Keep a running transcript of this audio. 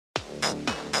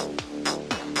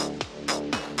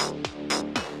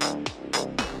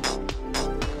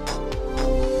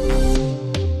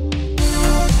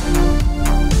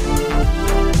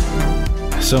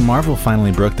So Marvel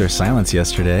finally broke their silence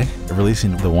yesterday,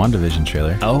 releasing the WandaVision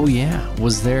trailer. Oh, yeah.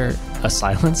 Was there a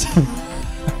silence?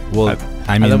 Well,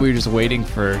 I thought we were just waiting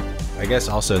for... I guess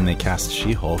also, and they cast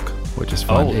She-Hulk, which is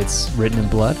fun. Oh, it's written in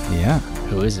blood? Yeah.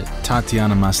 Who is it?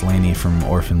 Tatiana Maslany from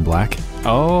Orphan Black.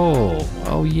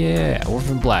 Oh yeah.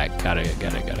 Orphan Black. Got it.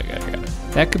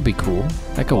 That could be cool.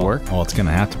 That could work. Well, it's going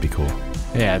to have to be cool.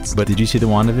 Yeah, But did you see the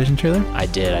WandaVision trailer? I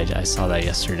did. I saw that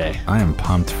yesterday. I am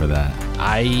pumped for that.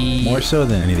 More so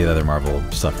than any of the other Marvel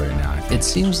stuff right now, I think. It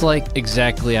seems like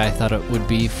exactly I thought it would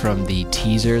be from the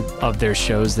teaser of their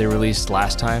shows they released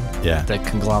last time. Yeah. The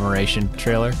conglomeration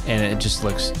trailer. And it just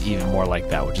looks even more like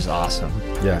that, which is awesome.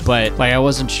 Yeah. But I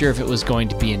wasn't sure if it was going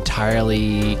to be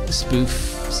entirely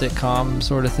spoof sitcom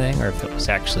sort of thing, or if it was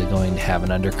actually going to have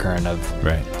an undercurrent of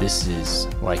this is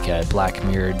like a Black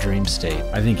Mirror dream state.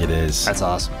 I think it is. That's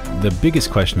awesome. The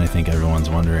biggest question I think everyone's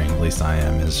wondering, at least I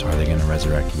am, is are they going to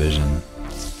resurrect Vision?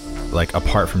 Like,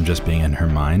 apart from just being in her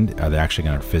mind, are they actually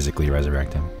going to physically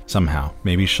resurrect him? Somehow.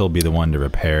 Maybe she'll be the one to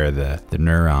repair the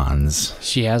neurons.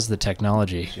 She has the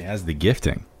technology. She has the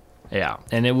gifting. Yeah,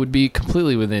 and it would be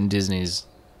completely within Disney's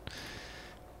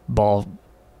ballpark?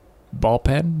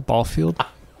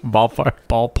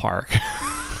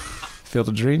 Field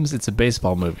of Dreams. It's a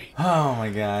baseball movie. Oh my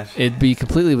gosh. It'd be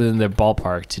completely within their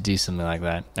ballpark to do something like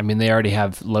that. I mean, they already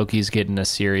have Loki's getting a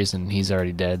series and he's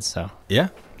already dead, so. Yeah,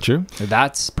 true.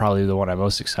 That's probably the one I'm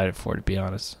most excited for, to be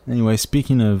honest. Anyway,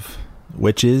 speaking of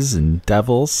witches and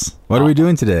devils, what are we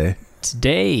doing today?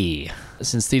 Today,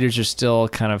 since theaters are still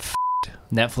kind of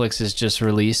Netflix has just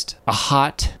released a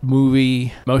hot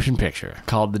movie motion picture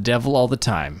called The Devil All the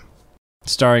Time,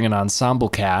 starring an ensemble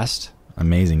cast.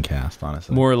 Amazing cast,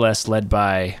 honestly. More or less led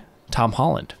by Tom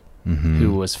Holland,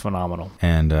 who was phenomenal.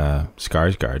 And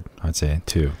Skarsgård, I'd say,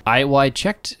 too. I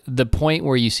checked the point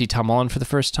where you see Tom Holland for the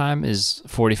first time is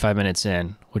 45 minutes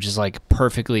in, which is like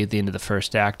perfectly at the end of the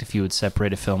first act if you would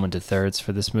separate a film into thirds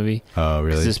for this movie. Oh,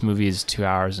 really? Because this movie is 2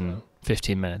 hours and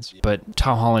 15 minutes. But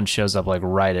Tom Holland shows up like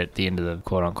right at the end of the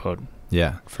quote-unquote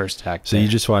first act. So you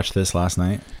just watched this last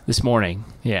night? This morning,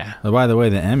 yeah. Oh, by the way,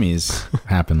 the Emmys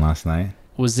happened last night.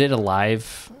 Was it a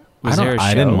live?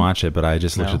 I didn't watch it, but I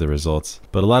just looked at the results.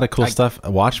 But a lot of cool stuff.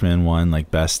 Watchmen won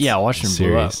like best Watchmen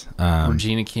series. blew up.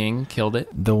 Regina King killed it.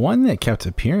 The one that kept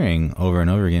appearing over and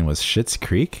over again was Schitt's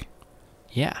Creek.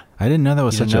 Yeah. I didn't know that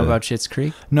was you didn't know about Schitt's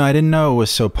Creek? No, I didn't know it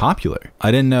was so popular. I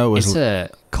didn't know it was... It's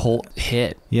a cult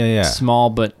hit. Yeah.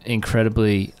 Small but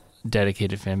incredibly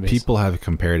dedicated fan base. People have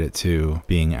compared it to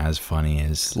being as funny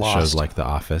as Lost. shows like The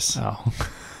Office. Oh.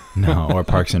 No, or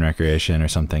Parks and Recreation or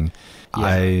something.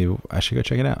 Yeah. I should go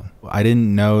check it out. I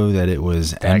didn't know that it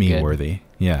was Emmy worthy.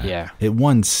 Yeah. It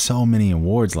won so many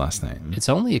awards last night. It's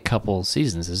only a couple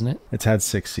seasons, isn't it? It's had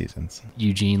 6 seasons.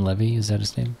 Eugene Levy, is that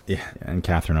his name? Yeah, and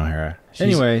Catherine O'Hara.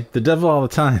 Anyway, The Devil All the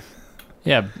Time.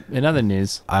 Yeah, in other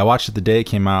news. I watched it the day it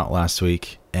came out last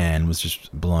week and was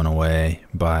just blown away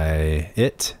by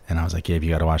it. And I was like, Gabe,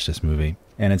 you got to watch this movie.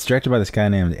 And it's directed by this guy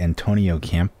named Antonio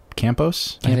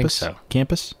Campos. I think so.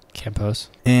 Campos.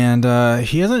 And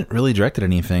he hasn't really directed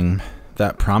anything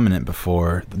that prominent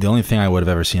before. The only thing I would have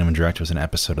ever seen him direct was an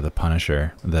episode of The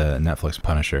Punisher, the Netflix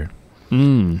Punisher,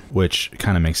 which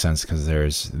kind of makes sense because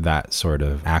there's that sort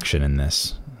of action in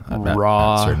this.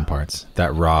 Raw. At certain parts.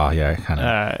 That raw, kind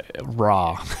of.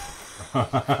 Raw.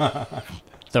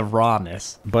 The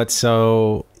rawness. But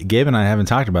so Gabe and I haven't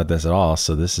talked about this at all,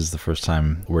 so this is the first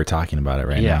time we're talking about it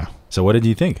right now. So what did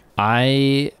you think?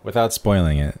 Without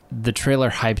spoiling it. The trailer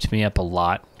hyped me up a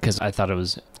lot because I thought it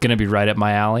was going to be right up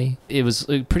my alley. It was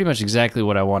pretty much exactly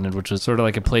what I wanted, which was sort of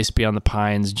like a Place Beyond the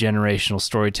Pines generational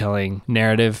storytelling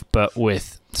narrative, but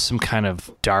with some kind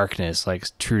of darkness, like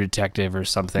True Detective or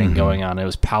something going on. It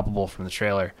was palpable from the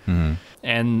trailer.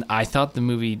 And I thought the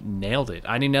movie nailed it.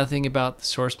 I knew nothing about the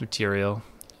source material.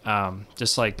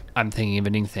 Just like I'm Thinking of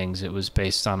Ending Things, it was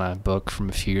based on a book from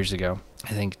a few years ago.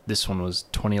 I think this one was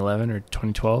 2011 or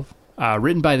 2012.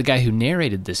 Written by the guy who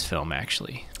narrated this film,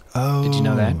 actually. Oh, did you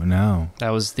know that? No.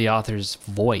 That was the author's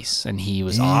voice, and he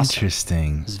was awesome.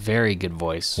 Interesting. It was a very good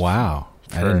voice. Wow.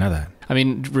 I didn't know that. I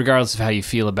mean, regardless of how you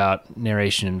feel about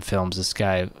narration in films, this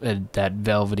guy had that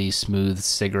velvety, smooth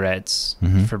cigarettes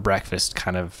for breakfast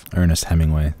kind of... Ernest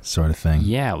Hemingway sort of thing.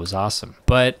 Yeah, it was awesome.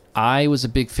 But I was a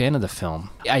big fan of the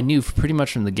film. I knew pretty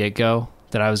much from the get-go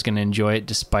that I was going to enjoy it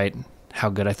despite how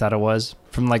good I thought it was.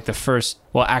 From like the first...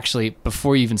 Well, actually,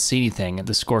 before you even see anything,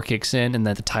 the score kicks in and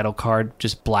then the title card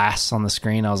just blasts on the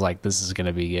screen. I was like, this is going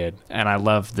to be good. And I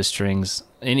love the strings.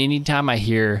 And anytime I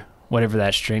hear... whatever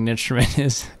that stringed instrument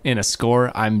is in a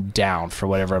score, I'm down for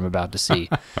whatever I'm about to see.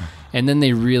 And then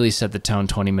they really set the tone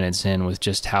 20 minutes in with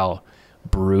just how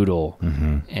brutal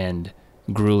and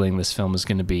grueling this film is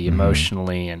going to be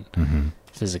emotionally and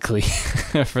physically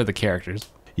for the characters.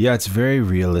 Yeah, it's very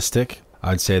realistic.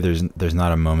 I'd say there's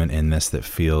not a moment in this that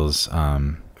feels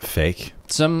fake.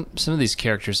 Some of these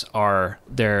characters are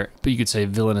but you could say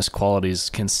villainous qualities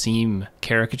can seem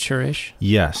caricature-ish.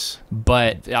 Yes.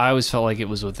 But I always felt like it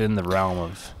was within the realm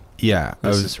of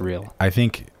this is real. I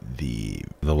think the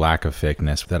lack of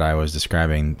fakeness that I was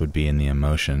describing would be in the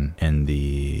emotion and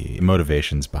the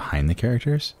motivations behind the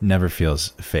characters. Never feels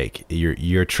fake.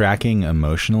 You're tracking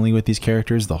emotionally with these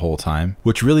characters the whole time,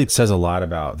 which really says a lot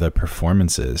about the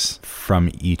performances from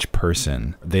each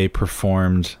person. They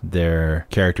performed their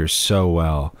characters so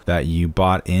well that you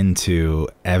bought into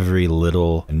every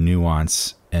little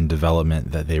nuance and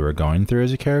development that they were going through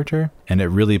as a character. And it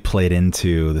really played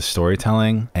into the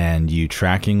storytelling and you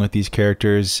tracking with these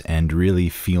characters and really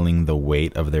feeling the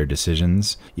weight of their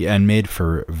decisions, and made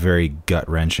for very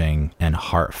gut-wrenching and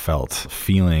heartfelt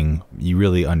feeling. You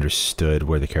really understood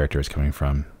where the character was coming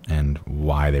from and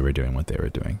why they were doing what they were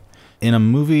doing. In a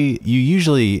movie, you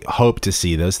usually hope to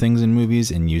see those things in movies,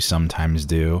 and you sometimes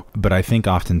do. But I think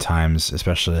oftentimes,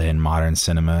 especially in modern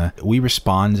cinema, we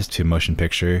respond to motion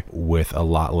picture with a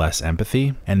lot less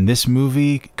empathy. And this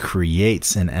movie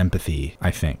creates an empathy,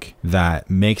 I think, that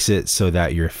makes it so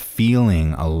that you're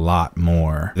feeling a lot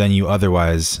more than you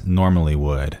otherwise normally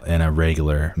would in a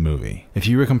regular movie. If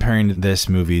you were comparing this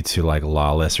movie to like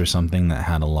Lawless or something that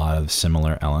had a lot of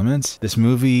similar elements, this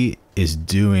movie is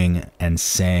doing and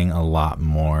saying a lot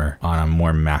more on a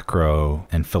more macro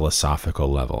and philosophical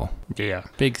level. Yeah,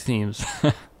 big themes.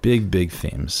 big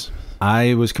themes.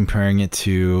 I was comparing it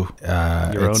to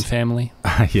your own family.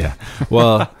 Yeah,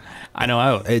 well, I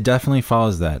know it definitely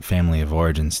follows that family of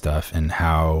origin stuff and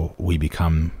how we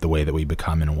become the way that we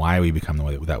become and why we become the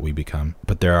way that we become.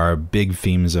 But there are big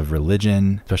themes of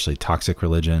religion, especially toxic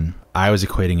religion. I was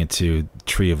equating it to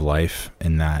Tree of Life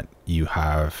in that you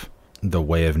have the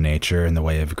way of nature and the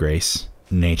way of grace.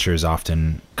 Nature is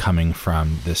often coming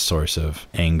from this source of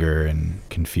anger and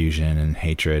confusion and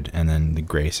hatred, and then the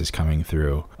grace is coming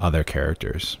through other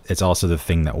characters. It's also the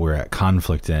thing that we're at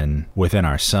conflict in within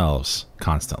ourselves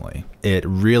constantly. It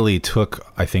really took,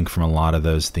 I think, from a lot of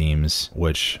those themes,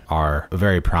 which are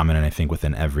very prominent, I think,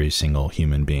 within every single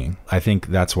human being. I think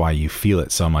that's why you feel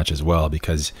it so much as well,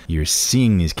 because you're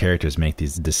seeing these characters make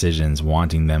these decisions,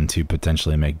 wanting them to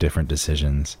potentially make different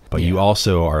decisions, but you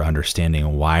also are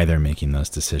understanding why they're making those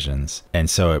decisions. And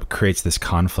so it creates this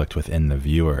conflict within the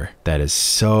viewer that is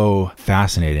so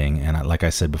fascinating. And like I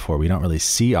said before, we don't really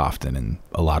see often in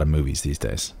a lot of movies these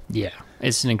days. Yeah.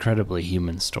 It's an incredibly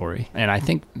human story. And I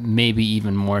think maybe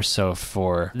even more so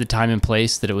for the time and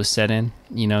place that it was set in.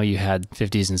 You know, you had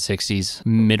 50s and 60s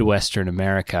Midwestern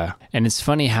America. And it's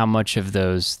funny how much of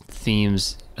those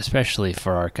themes, especially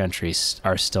for our country,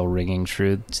 are still ringing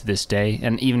true to this day.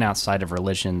 And even outside of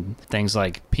religion, things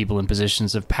like people in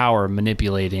positions of power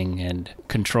manipulating and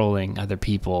controlling other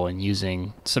people and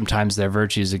using sometimes their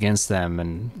virtues against them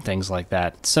and things like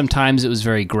that. Sometimes it was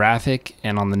very graphic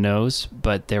and on the nose,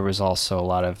 but there was also a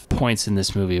lot of points in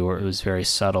this movie where it was very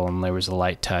subtle and there was a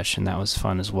light touch, and that was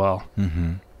fun as well.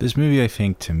 Mm-hmm. This movie, I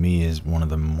think, to me, is one of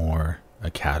the more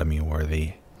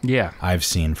Academy-worthy I've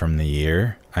seen from the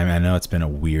year. I mean, I know it's been a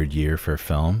weird year for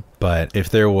film, but if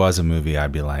there was a movie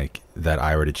I'd be like, that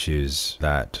I were to choose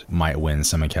that might win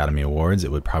some Academy Awards,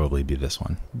 it would probably be this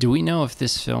one. Do we know if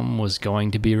this film was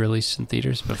going to be released in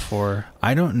theaters before?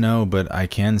 I don't know, but I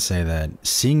can say that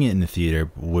seeing it in the theater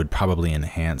would probably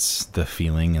enhance the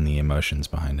feeling and the emotions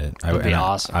behind it. That would be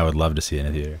awesome. I would love to see it in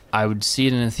a theater. I would see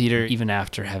it in a theater even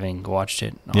after having watched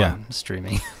it on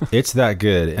streaming. It's that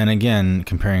good. And again,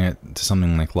 comparing it to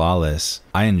something like Lawless,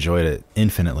 I enjoyed it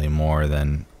infinitely more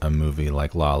than a movie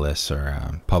like Lawless or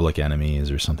Public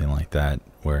Enemies or something like that,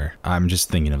 where I'm just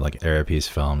thinking of like Arapi's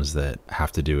films that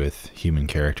have to do with human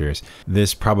characters.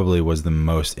 This probably was the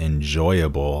most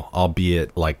enjoyable,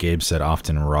 albeit, like Gabe said,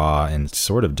 often raw and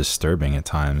sort of disturbing at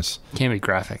times. Can be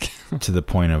graphic. To the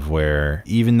point of where,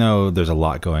 even though there's a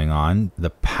lot going on, the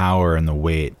power and the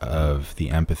weight of the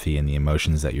empathy and the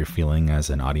emotions that you're feeling as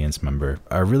an audience member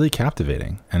are really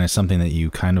captivating. And it's something that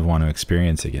you kind of want to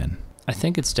experience again. I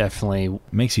think it's definitely...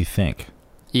 makes you think.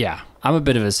 Yeah. I'm a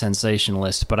bit of a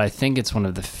sensationalist, but I think it's one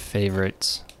of the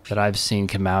favorites that I've seen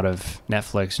come out of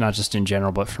Netflix, not just in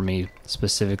general, but for me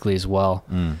specifically as well.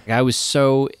 I was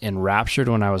so enraptured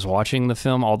when I was watching the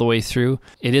film all the way through.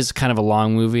 It is kind of a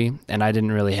long movie, and I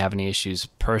didn't really have any issues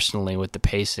personally with the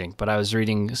pacing, but I was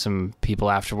reading some people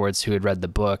afterwards who had read the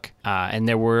book, and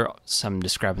there were some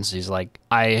discrepancies. Like,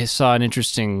 I saw an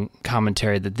interesting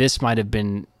commentary that this might have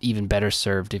been even better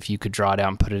served if you could draw it out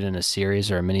and put it in a series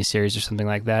or a miniseries or something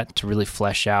like that to really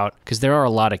flesh out, because there are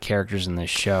a lot of characters in this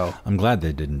show. I'm glad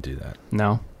they didn't do that.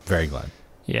 No? Very glad.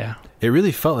 Yeah. It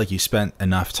really felt like you spent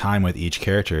enough time with each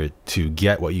character to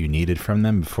get what you needed from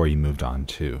them before you moved on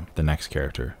to the next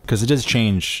character. Because it does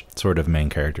change sort of main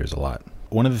characters a lot.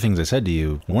 One of the things I said to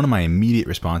you, one of my immediate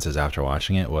responses after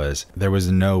watching it was there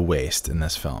was no waste in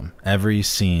this film. Every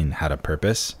scene had a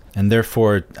purpose, and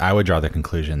therefore I would draw the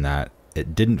conclusion that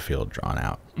it didn't feel drawn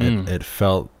out.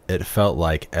 It felt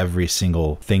like every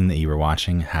single thing that you were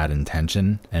watching had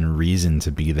intention and reason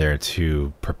to be there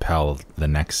to propel the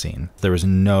next scene. There was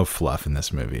no fluff in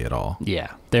this movie at all.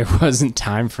 Yeah, there wasn't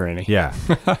time for any. Yeah,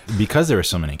 because there were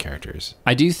so many characters.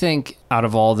 I do think out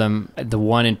of all of them, the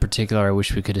one in particular I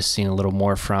wish we could have seen a little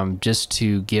more from, just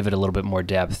to give it a little bit more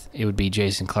depth, it would be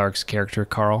Jason Clarke's character,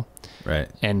 Carl. Right.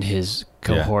 And his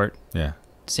cohort. Yeah.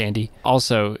 Sandy.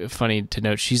 Also, funny to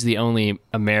note, she's the only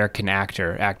American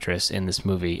actress in this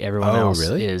movie. Everyone else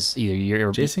is either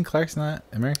Europe. Jason Clarke's not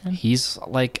American? He's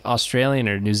like Australian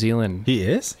or New Zealand. He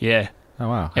is? Yeah. Oh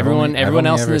wow. Everyone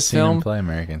else in this film, play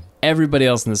American. Everybody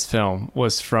else in this film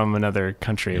was from another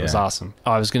country. It was awesome.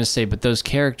 Oh, I was going to say, but those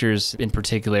characters in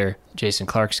particular, Jason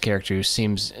Clarke's character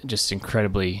seems just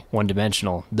incredibly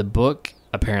one-dimensional. The book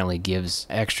apparently gives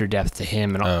extra depth to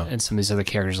him and some of these other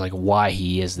characters, like why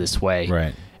he is this way.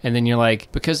 Right. And then you're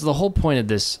like, because the whole point of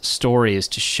this story is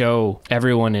to show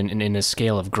everyone in a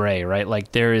scale of gray, right?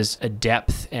 Like there is a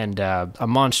depth and a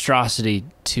monstrosity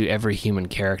to every human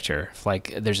character.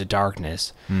 Like there's a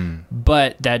darkness,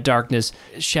 but that darkness,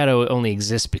 shadow only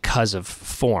exists because of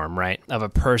form, right? Of a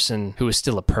person who is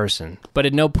still a person. But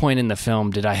at no point in the film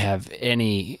did I have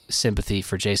any sympathy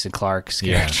for Jason Clarke's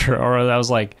character, or I was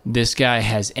like, this guy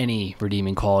has any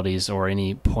redeeming qualities or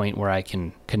any point where I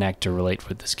can connect or relate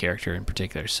with this character in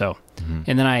particular. So,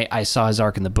 and then I saw his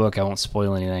arc in the book. I won't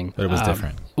spoil anything. But it was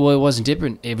different. Well, it wasn't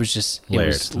different. It was just it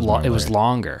was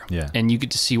longer. Yeah. And you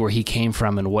get to see where he came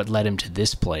from and what led him to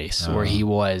this place where he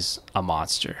was a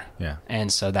monster. Yeah.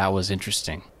 And so that was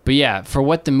interesting. But yeah, for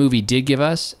what the movie did give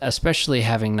us, especially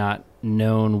having not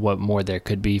known what more there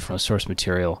could be from source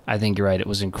material, I think you're right. It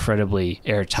was incredibly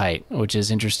airtight, which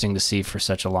is interesting to see for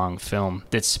such a long film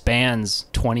that spans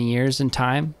 20 years in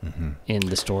time in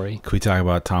the story. Can we talk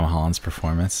about Tom Holland's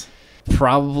performance?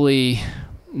 Probably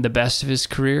the best of his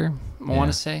career, I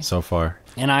want to say. So far.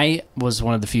 And I was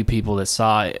one of the few people that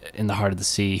saw In the Heart of the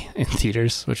Sea in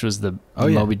theaters, which was the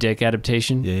Moby Dick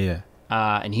adaptation. Yeah.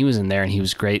 And he was in there, and he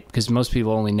was great, because most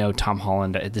people only know Tom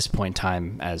Holland at this point in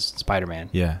time as Spider-Man.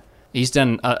 Yeah. He's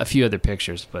done a few other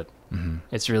pictures, but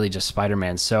it's really just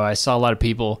Spider-Man. So I saw a lot of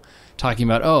people talking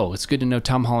about, oh, it's good to know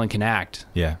Tom Holland can act.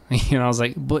 Yeah. You know, I was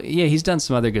like, but yeah, he's done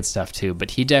some other good stuff too,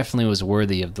 but he definitely was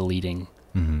worthy of the leading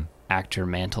actor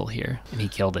mantle here, and he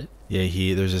killed it.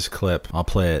 Yeah, there's this clip. I'll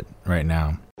play it right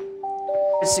now.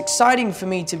 It's exciting for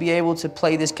me to be able to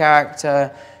play this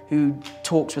character who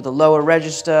talks with a lower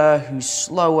register, who's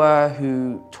slower,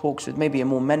 who talks with maybe a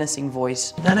more menacing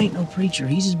voice. That ain't no preacher.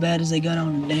 He's as bad as they got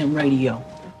on the damn radio.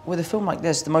 With a film like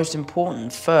this, the most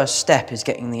important first step is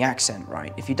getting the accent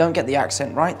right. If you don't get the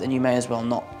accent right, then you may as well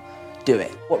not do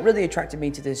it. What really attracted me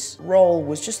to this role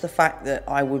was just the fact that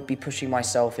I would be pushing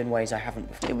myself in ways I haven't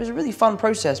before. It was a really fun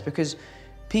process because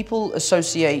people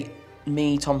associate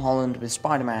me, Tom Holland, with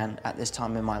Spider-Man at this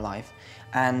time in my life,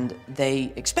 and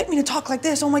they expect me to talk like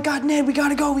this. Oh my God, Ned, we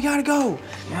gotta go.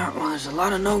 Yeah, well, there's a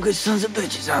lot of no good sons of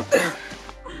bitches out there.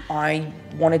 I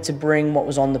wanted to bring what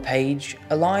was on the page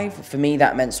alive. For me,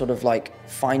 that meant sort of like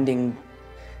finding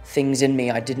things in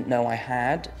me I didn't know I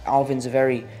had. Alvin's a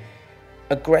very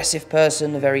aggressive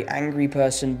person, a very angry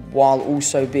person, while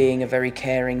also being a very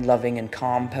caring, loving, and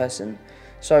calm person.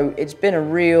 So it's been a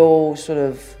real sort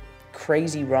of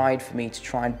crazy ride for me to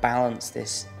try and balance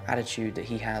this attitude that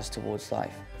he has towards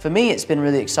life. For me, it's been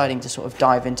really exciting to sort of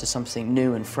dive into something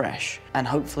new and fresh, and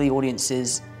hopefully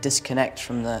audiences disconnect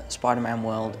from the Spider-Man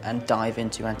world and dive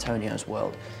into Antonio's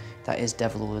world. That is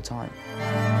Devil all the time.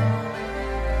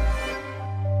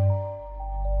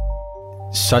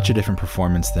 Such a different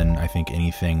performance than I think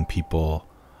anything people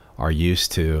are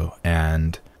used to,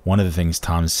 and one of the things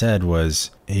Tom said was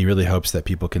he really hopes that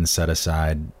people can set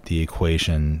aside the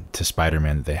equation to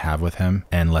Spider-Man that they have with him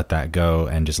and let that go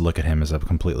and just look at him as a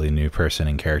completely new person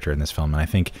and character in this film. And I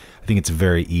think it's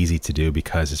very easy to do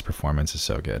because his performance is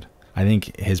so good. I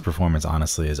think his performance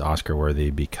honestly is Oscar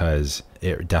worthy because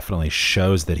it definitely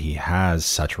shows that he has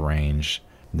such range.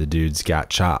 The dude's got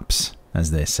chops.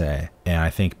 as they say. And I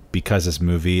think because this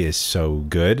movie is so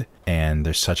good and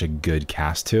there's such a good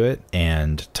cast to it,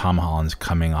 and Tom Holland's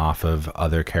coming off of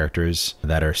other characters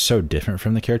that are so different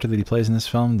from the character that he plays in this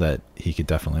film, that he could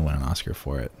definitely win an Oscar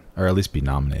for it, or at least be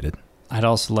nominated. I'd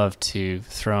also love to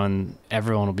throw in,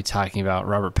 everyone will be talking about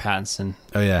Robert Pattinson.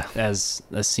 Oh, yeah. As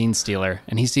a scene stealer.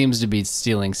 And he seems to be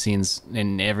stealing scenes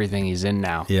in everything he's in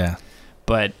now. Yeah.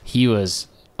 But he was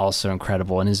also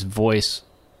incredible. And his voice,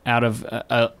 out of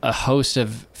a host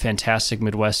of fantastic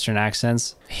Midwestern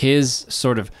accents, his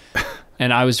sort of...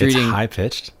 And I was reading... It's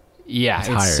high-pitched. Yeah,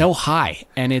 it's so high.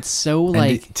 And it's so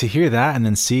like... And to hear that and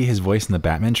then see his voice in the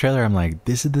Batman trailer, I'm like,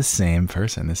 this is the same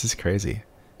person. This is crazy.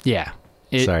 Yeah.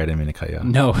 Sorry, I didn't mean to cut you off.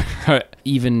 No,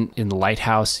 even in The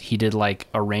Lighthouse, he did like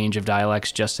a range of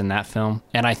dialects just in that film.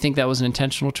 And I think that was an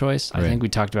intentional choice. I think we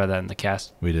talked about that in the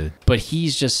cast. We did. But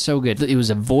he's just so good. It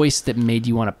was a voice that made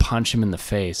you want to punch him in the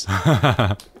face,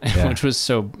 which was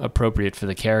so appropriate for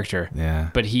the character. Yeah.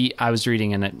 But I was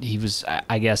reading, and he was,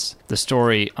 I guess the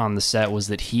story on the set was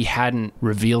that he hadn't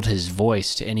revealed his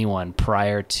voice to anyone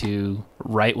prior to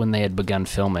right when they had begun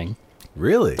filming.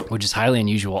 Really? Which is highly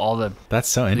unusual. That's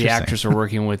so interesting. The actors were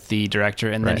working with the director,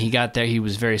 and then he got there, he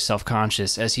was very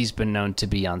self-conscious, as he's been known to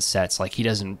be on sets. Like, he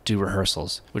doesn't do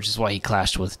rehearsals, which is why he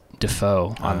clashed with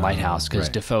Defoe on Lighthouse, because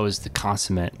Defoe is the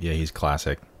consummate he's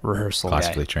classic.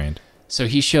 Classically trained. So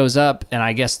he shows up, and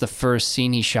I guess the first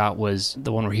scene he shot was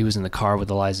the one where he was in the car with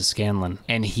Eliza Scanlon.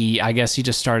 And I guess he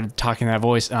just started talking that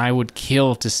voice, and I would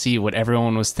kill to see what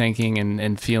everyone was thinking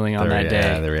and feeling on that day.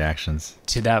 Yeah, the reactions.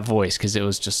 To that voice, because it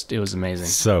was amazing.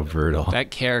 So brutal.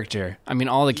 That character, I mean,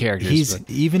 all the characters.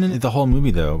 Even in the whole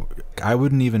movie, though, I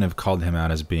wouldn't even have called him out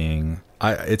as being...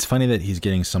 it's funny that he's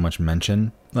getting so much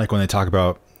mention. Like when they talk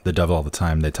about The Devil All the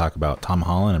Time, they talk about Tom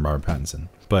Holland and Robert Pattinson.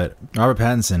 But Robert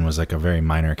Pattinson was like a very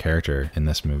minor character in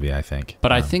this movie, I think.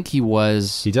 But I think he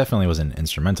definitely was an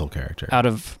instrumental character. Out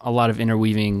of a lot of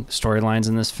interweaving storylines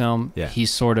in this film, he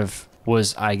sort of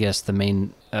was, I guess, the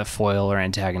main foil or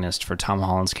antagonist for Tom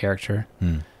Holland's character.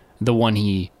 The one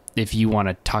if you want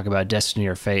to talk about Destiny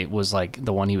or Fate, was like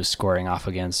the one he was scoring off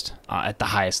against at the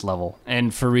highest level.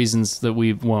 And for reasons that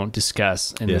we won't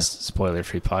discuss in this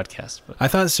spoiler-free podcast. But I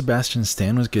thought Sebastian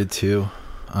Stan was good too.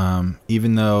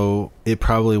 Even though it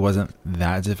probably wasn't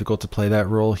that difficult to play that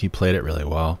role, he played it really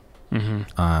well.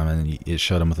 Mm-hmm. And it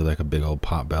showed him with like a big old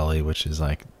pot belly, which is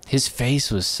like... His face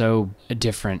was so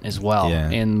different as well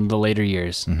in the later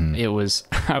years. Mm-hmm. It was...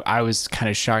 I was kind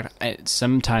of shocked.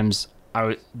 Sometimes...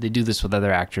 they do this with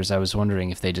other actors. I was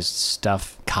wondering if they just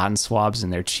stuff cotton swabs in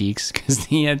their cheeks, because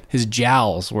his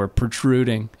jowls were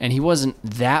protruding, and he wasn't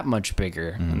that much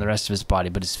bigger than the rest of his body,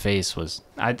 but his face was...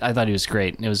 I thought he was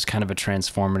great. It was kind of a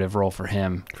transformative role for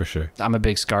him. For sure. I'm a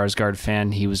big Skarsgård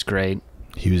fan. He was great.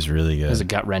 He was really good. It was a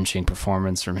gut-wrenching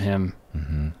performance from him.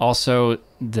 Mm-hmm. Also,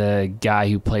 the guy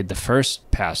who played the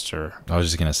first pastor... I was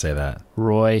just going to say that.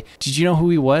 Roy. Did you know who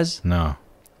he was? No.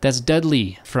 That's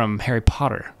Dudley from Harry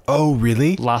Potter. Oh,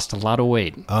 really? Lost a lot of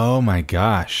weight. Oh my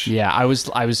gosh. Yeah, I was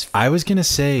gonna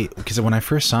say, because when I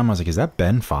first saw him, I was like, "Is that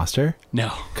Ben Foster?"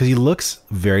 No, because he looks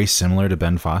very similar to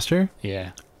Ben Foster.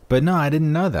 Yeah, but no, I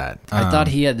didn't know that. I thought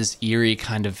he had this eerie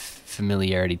kind of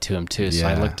familiarity to him too. So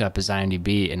I looked up his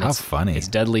IMDb, and it's funny. It's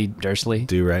Dudley Dursley.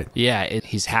 Do right? Yeah,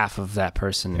 he's half of that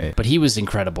person, but he was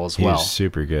incredible as well. He was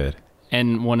super good.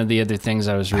 And one of the other things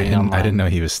I was reading online, I didn't know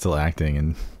he was still acting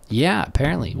and. Yeah,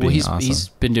 apparently. Well, he's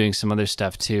been doing some other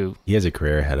stuff too. He has a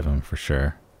career ahead of him for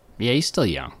sure. Yeah, he's still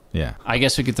young. Yeah. I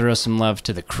guess we could throw some love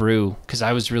to the crew, because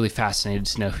I was really fascinated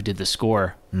to know who did the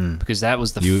score, because that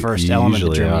was the first element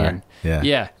that drew me in. Yeah.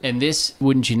 Yeah, and this,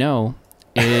 wouldn't you know,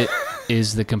 it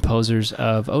is the composers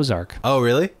of Ozark. Oh,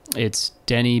 really? It's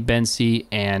Denny Bensi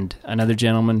and another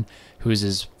gentleman who is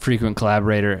his frequent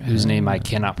collaborator, whose name I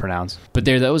cannot pronounce. But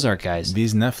they're the Ozark guys.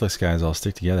 These Netflix guys all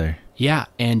stick together. Yeah,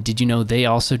 and did you know they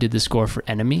also did the score for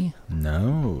Enemy?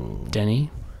 No.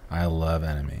 Denny. I love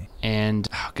Enemy. And,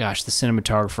 oh gosh, the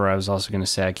cinematographer, I was also going to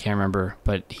say, I can't remember,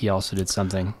 but he also did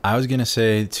something. I was going to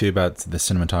say, too, about the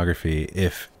cinematography,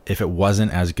 if it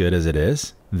wasn't as good as it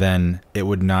is, then it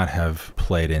would not have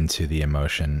played into the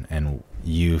emotion and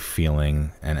you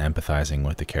feeling and empathizing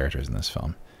with the characters in this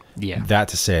film. Yeah. That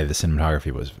to say, the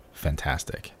cinematography was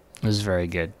fantastic. It was very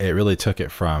good. It really took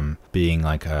it from being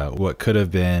like what could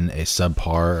have been a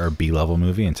subpar or B-level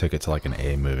movie and took it to like an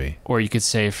A movie. Or you could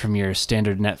say from your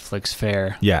standard Netflix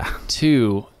fare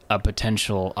to a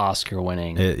potential Oscar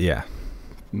winning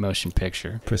motion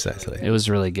picture. Precisely. It was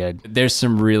really good. There's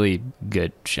some really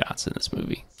good shots in this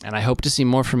movie. And I hope to see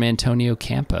more from Antonio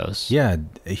Campos. Yeah,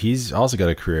 he's also got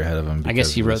a career ahead of him. I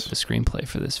guess he wrote the screenplay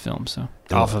for this film, so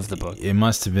off of the book. It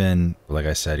must have been, like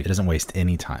I said, it doesn't waste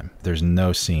any time. There's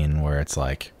no scene where it's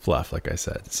like fluff, like I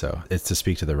said. So it's to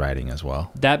speak to the writing as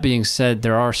well. That being said,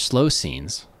 there are slow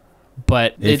scenes.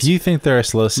 But if you think there are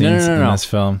slow scenes in this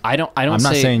film, I'm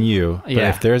not saying you, but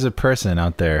if there's a person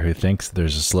out there who thinks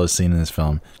there's a slow scene in this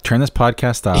film, turn this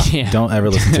podcast off. Yeah. Don't ever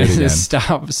listen to it again.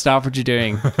 Stop what you're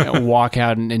doing. Walk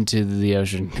out into the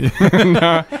ocean.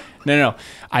 No.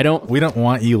 I don't. We don't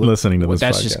want you listening to this.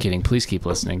 That's podcast. just kidding. Please keep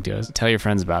listening to us. Tell your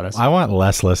friends about us. I want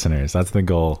less listeners. That's the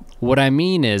goal. What I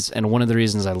mean is, and one of the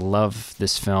reasons I love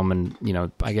this film, and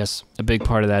I guess a big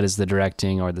part of that is the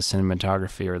directing or the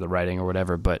cinematography or the writing or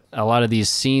whatever. But a lot of these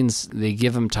scenes, they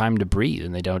give them time to breathe,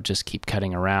 and they don't just keep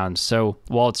cutting around. So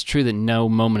while it's true that no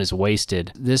moment is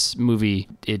wasted, this movie,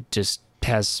 it just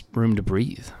has room to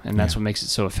breathe, and that's what makes it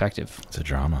so effective. It's a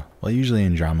drama. Well, usually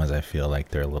in dramas, I feel like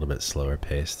they're a little bit slower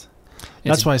paced.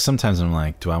 That's why sometimes I'm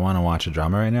like, do I want to watch a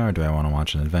drama right now, or do I want to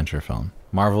watch an adventure film?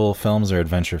 Marvel films are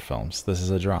adventure films. This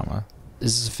is a drama.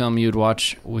 This is a film you would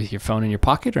watch with your phone in your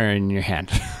pocket or in your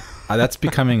hand? That's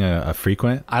becoming a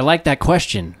frequent. I like that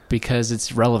question because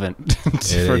it's relevant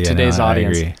for today's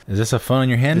audience. I agree. Is this a phone in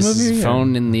your hand movie? This is a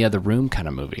phone in the other room kind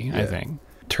of movie, I think.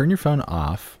 Turn your phone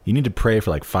off. You need to pray for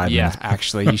like 5 minutes. Yeah,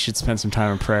 actually, you should spend some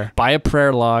time in prayer. Buy a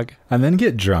prayer log. And then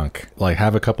get drunk. Like,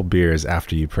 have a couple beers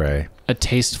after you pray. A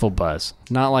tasteful buzz.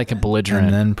 Not like a belligerent.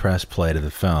 And then press play to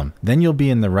the film. Then you'll be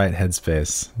in the right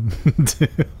headspace.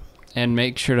 And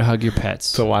make sure to hug your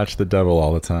pets. To watch the devil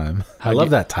all the time. I love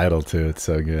that title, too. It's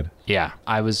so good. Yeah.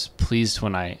 I was pleased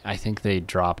when I think they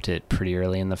dropped it pretty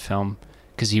early in the film.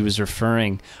 Because he was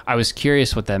referring, I was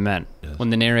curious what that meant. Yes. When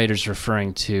the narrator's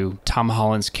referring to Tom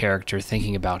Holland's character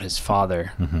thinking about his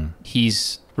father,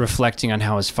 he's reflecting on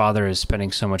how his father is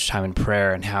spending so much time in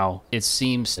prayer and how it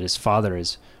seems that his father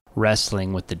is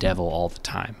wrestling with the devil all the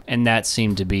time. And that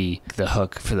seemed to be the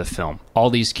hook for the film. All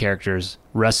these characters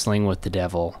wrestling with the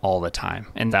devil all the time.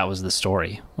 And that was the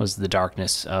story, was the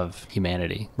darkness of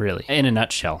humanity, really. In a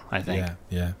nutshell, I think.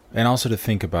 Yeah. And also to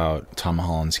think about Tom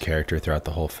Holland's character throughout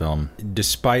the whole film.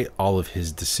 Despite all of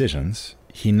his decisions,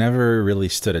 he never really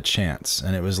stood a chance.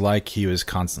 And it was like he was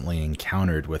constantly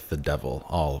encountered with the devil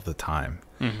all of the time.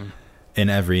 Mm-hmm. In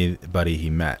everybody he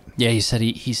met. Yeah, he said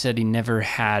he never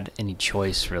had any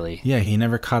choice, really. Yeah, he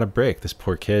never caught a break, this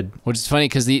poor kid. Which is funny,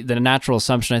 because the natural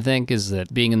assumption, I think, is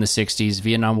that being in the 60s,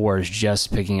 Vietnam War is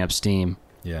just picking up steam.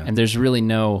 Yeah. And there's really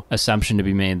no assumption to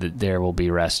be made that there will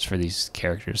be rest for these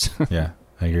characters. Yeah,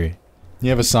 I agree.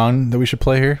 You have a song that we should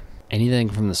play here? Anything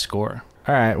from the score.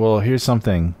 All right, well, here's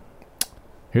something.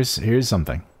 Here's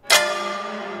something.